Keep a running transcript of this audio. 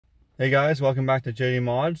Hey guys, welcome back to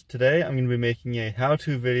JDMods. Today I'm going to be making a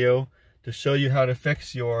how-to video to show you how to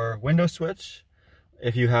fix your window switch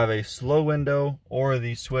if you have a slow window or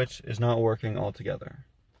the switch is not working altogether.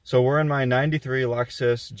 So we're in my 93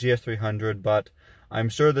 Lexus GS300, but I'm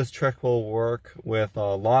sure this trick will work with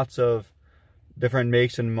lots of different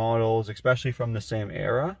makes and models, especially from the same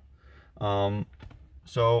era. So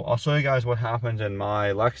I'll show you guys what happens in my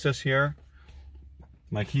Lexus here.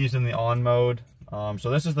 My key's in the on mode. So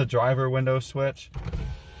this is the driver window switch.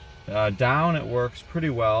 Down it works pretty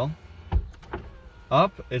well.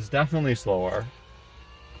 Up it's definitely slower.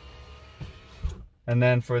 And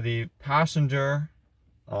then for the passenger,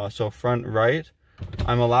 so front right,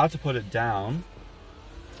 I'm allowed to put it down.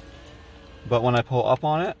 But when I pull up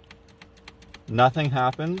on it, nothing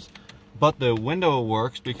happens. But the window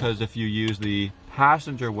works because if you use the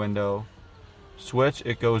passenger window switch,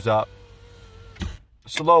 it goes up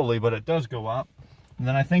slowly, but it does go up. And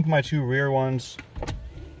then I think my two rear ones,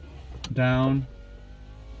 down,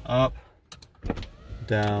 up,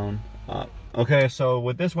 down, up. Okay, so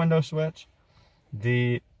with this window switch,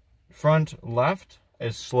 the front left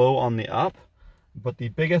is slow on the up, but the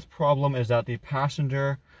biggest problem is that the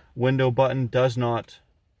passenger window button does not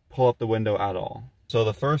pull up the window at all. So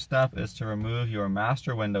the first step is to remove your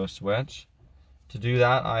master window switch. To do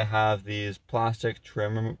that, I have these plastic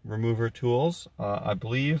trim remover tools. I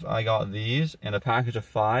believe I got these in a package of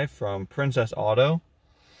 5 from Princess Auto,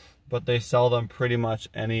 but they sell them pretty much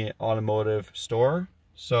any automotive store.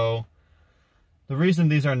 So the reason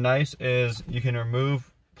these are nice is you can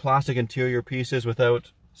remove plastic interior pieces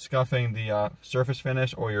without scuffing the surface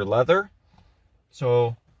finish or your leather.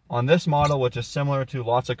 So on this model, which is similar to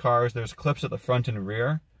lots of cars, there's clips at the front and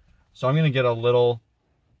rear. So I'm gonna get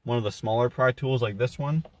one of the smaller pry tools like this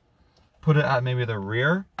one, put it at maybe the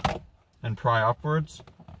rear and pry upwards.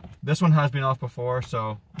 This one has been off before,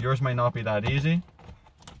 so yours might not be that easy.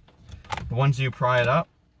 But once you pry it up,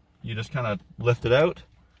 you just kind of lift it out.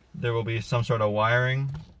 There will be some sort of wiring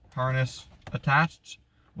harness attached,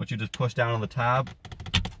 which you just push down on the tab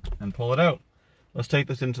and pull it out. Let's take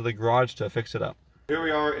this into the garage to fix it up. Here we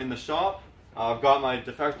are in the shop. I've got my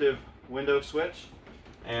defective window switch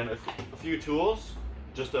and a few tools.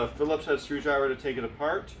 Just a Phillips head screwdriver to take it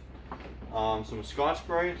apart, some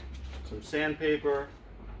Scotch-Brite, some sandpaper,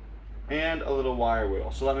 and a little wire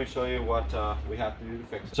wheel. So let me show you what we have to do to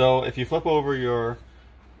fix it. So if you flip over your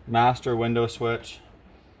master window switch,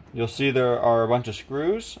 you'll see there are a bunch of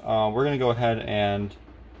screws. We're going to go ahead and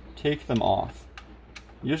take them off.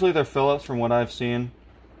 Usually they're Phillips from what I've seen.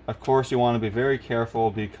 Of course you want to be very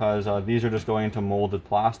careful because these are just going into molded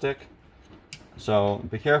plastic. So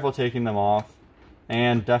be careful taking them off.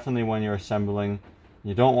 And definitely when you're assembling,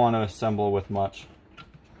 you don't want to assemble with much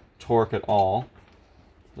torque at all.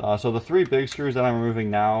 So the 3 big screws that I'm removing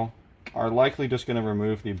now are likely just going to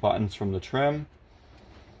remove the buttons from the trim,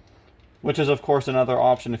 which is of course another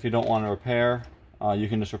option if you don't want to repair. You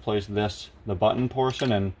can just replace the button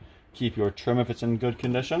portion, and keep your trim if it's in good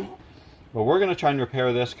condition. But we're going to try and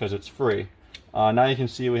repair this because it's free. Now you can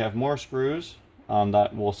see we have more screws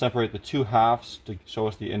that will separate the 2 halves to show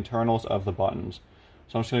us the internals of the buttons.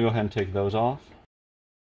 So I'm just going to go ahead and take those off.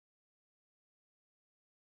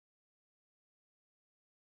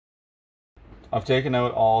 I've taken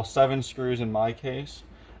out all 7 screws in my case,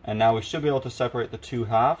 and now we should be able to separate the 2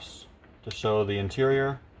 halves to show the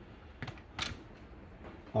interior.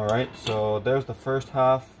 Alright, so there's the first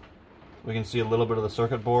half. We can see a little bit of the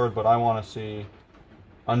circuit board, but I want to see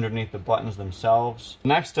underneath the buttons themselves.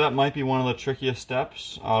 Next step might be one of the trickiest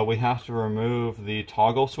steps. We have to remove the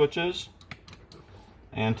toggle switches.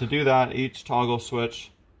 And to do that, each toggle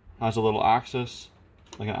switch has a little axis,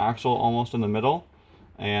 like an axle almost in the middle,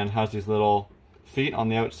 and has these little feet on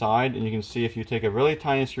the outside. And you can see if you take a really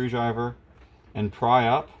tiny screwdriver and pry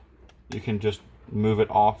up, you can just move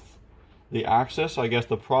it off the axis. I guess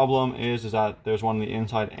the problem is that there's one on the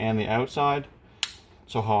inside and the outside.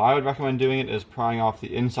 So how I would recommend doing it is prying off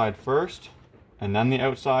the inside first and then the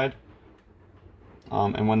outside.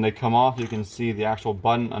 And when they come off, you can see the actual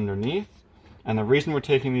button underneath. And the reason we're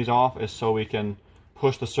taking these off is so we can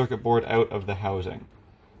push the circuit board out of the housing.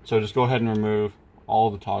 So just go ahead and remove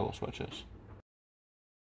all the toggle switches.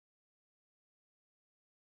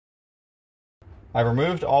 I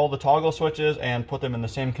removed all the toggle switches and put them in the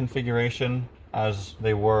same configuration as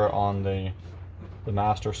they were on the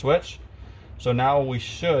master switch. So now we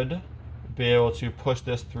should be able to push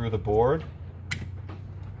this through the board,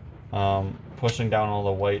 pushing down all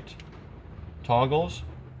the white toggles.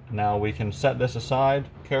 Now we can set this aside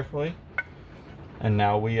carefully, and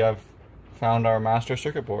now we have found our master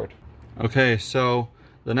circuit board. Okay, so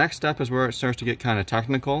the next step is where it starts to get kind of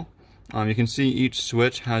technical. You can see each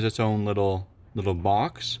switch has its own little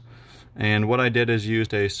box. And what I did is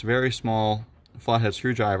used a very small flathead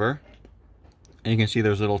screwdriver. And you can see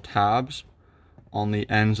there's little tabs on the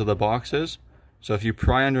ends of the boxes. So if you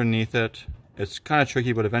pry underneath it, it's kind of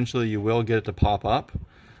tricky, but eventually you will get it to pop up.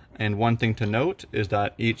 And one thing to note is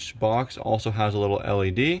that each box also has a little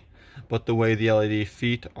LED, but the way the LED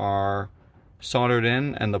feet are soldered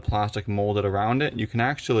in and the plastic molded around it, you can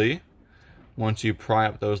actually, once you pry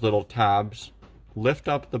up those little tabs, lift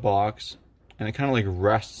up the box and it kind of like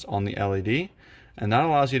rests on the LED, and that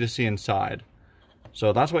allows you to see inside.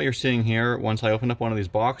 So that's what you're seeing here. Once I opened up one of these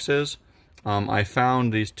boxes, I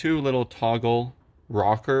found these two little toggle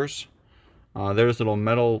rockers. There's little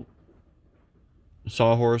metal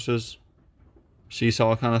sawhorses,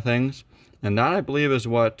 seesaw kind of things, and that I believe is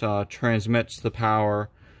what transmits the power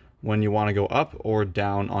when you want to go up or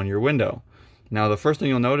down on your window. Now the first thing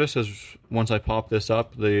you'll notice is once I pop this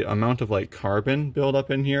up, the amount of like carbon buildup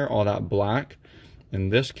in here, all that black, in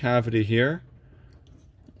this cavity here,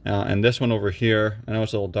 and this one over here. I know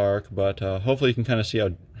it's a little dark, but hopefully you can kind of see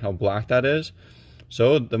how black that is.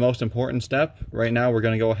 So the most important step right now, we're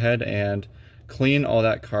going to go ahead and clean all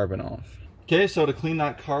that carbon off. Okay, so to clean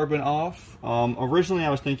that carbon off, originally I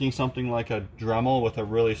was thinking something like a Dremel with a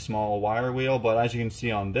really small wire wheel, but as you can see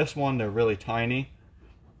on this one, they're really tiny.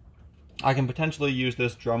 I can potentially use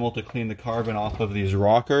this Dremel to clean the carbon off of these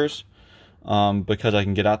rockers because I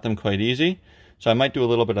can get at them quite easy. So I might do a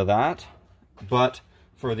little bit of that, but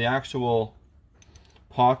for the actual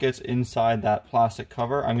pockets inside that plastic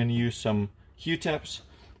cover, I'm going to use some Q-tips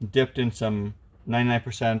dipped in some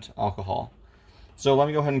 99% alcohol. So let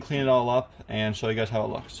me go ahead and clean it all up and show you guys how it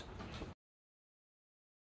looks.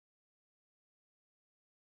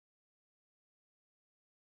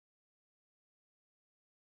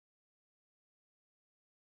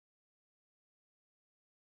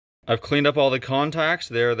 I've cleaned up all the contacts.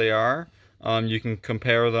 There they are. You can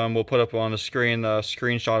compare them. We'll put up on the screen the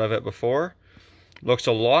screenshot of it before. Looks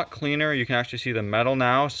a lot cleaner. You can actually see the metal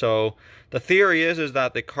now. So the theory is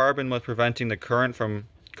that the carbon was preventing the current from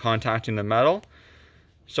contacting the metal.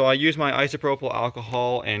 So I used my isopropyl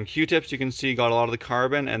alcohol and Q-tips. You can see got a lot of the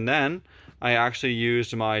carbon, and then I actually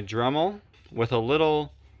used my Dremel with a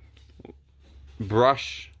little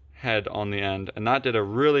brush head on the end, and that did a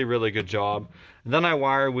really good job. And then I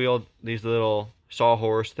wire wheeled these little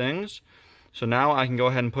sawhorse things. So now I can go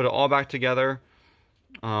ahead and put it all back together.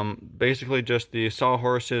 Basically just the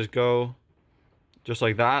sawhorses go just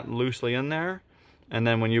like that, loosely in there, and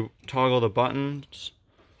then when you toggle the buttons,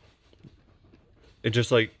 it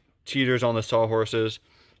just like teeters on the sawhorses.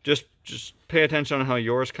 Just pay attention on how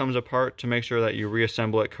yours comes apart to make sure that you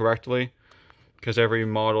reassemble it correctly, because every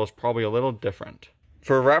model is probably a little different.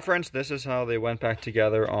 For reference, this is how they went back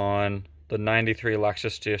together on the 93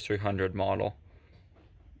 Lexus GS300 model.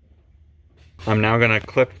 I'm now going to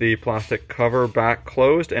clip the plastic cover back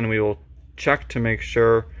closed, and we will check to make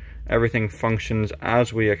sure everything functions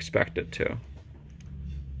as we expect it to.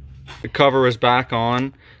 The cover is back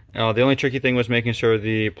on. The only tricky thing was making sure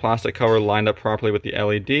the plastic cover lined up properly with the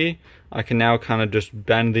LED. I can now kind of just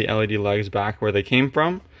bend the LED legs back where they came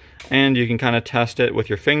from, and you can kind of test it with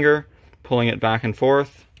your finger, pulling it back and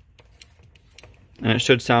forth, and it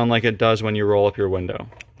should sound like it does when you roll up your window.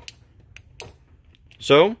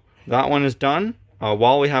 So that one is done.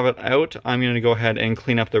 While we have it out, I'm going to go ahead and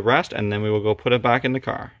clean up the rest, and then we will go put it back in the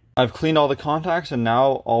car. I've cleaned all the contacts, and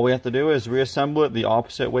now all we have to do is reassemble it the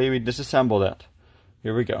opposite way we disassembled it.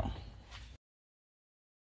 Here we go.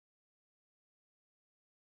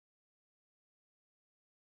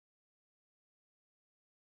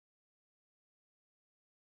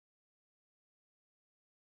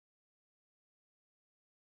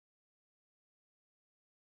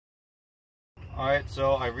 Alright,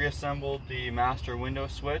 so I reassembled the master window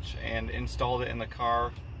switch and installed it in the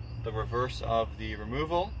car, the reverse of the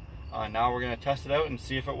removal. Now we're going to test it out and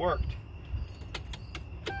see if it worked.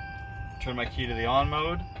 Turn my key to the on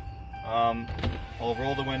mode. I'll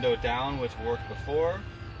roll the window down, which worked before,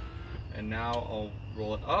 and now I'll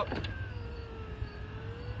roll it up.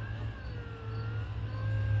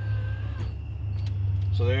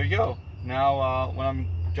 So there you go. Now when I'm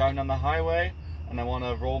driving down the highway and I want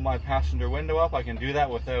to roll my passenger window up, I can do that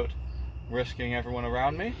without risking everyone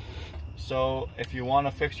around me. So if you want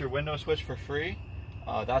to fix your window switch for free,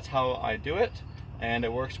 that's how I do it, and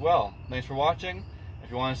it works well. Thanks for watching.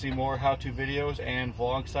 If you want to see more how-to videos and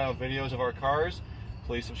vlog style videos of our cars,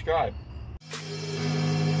 please subscribe.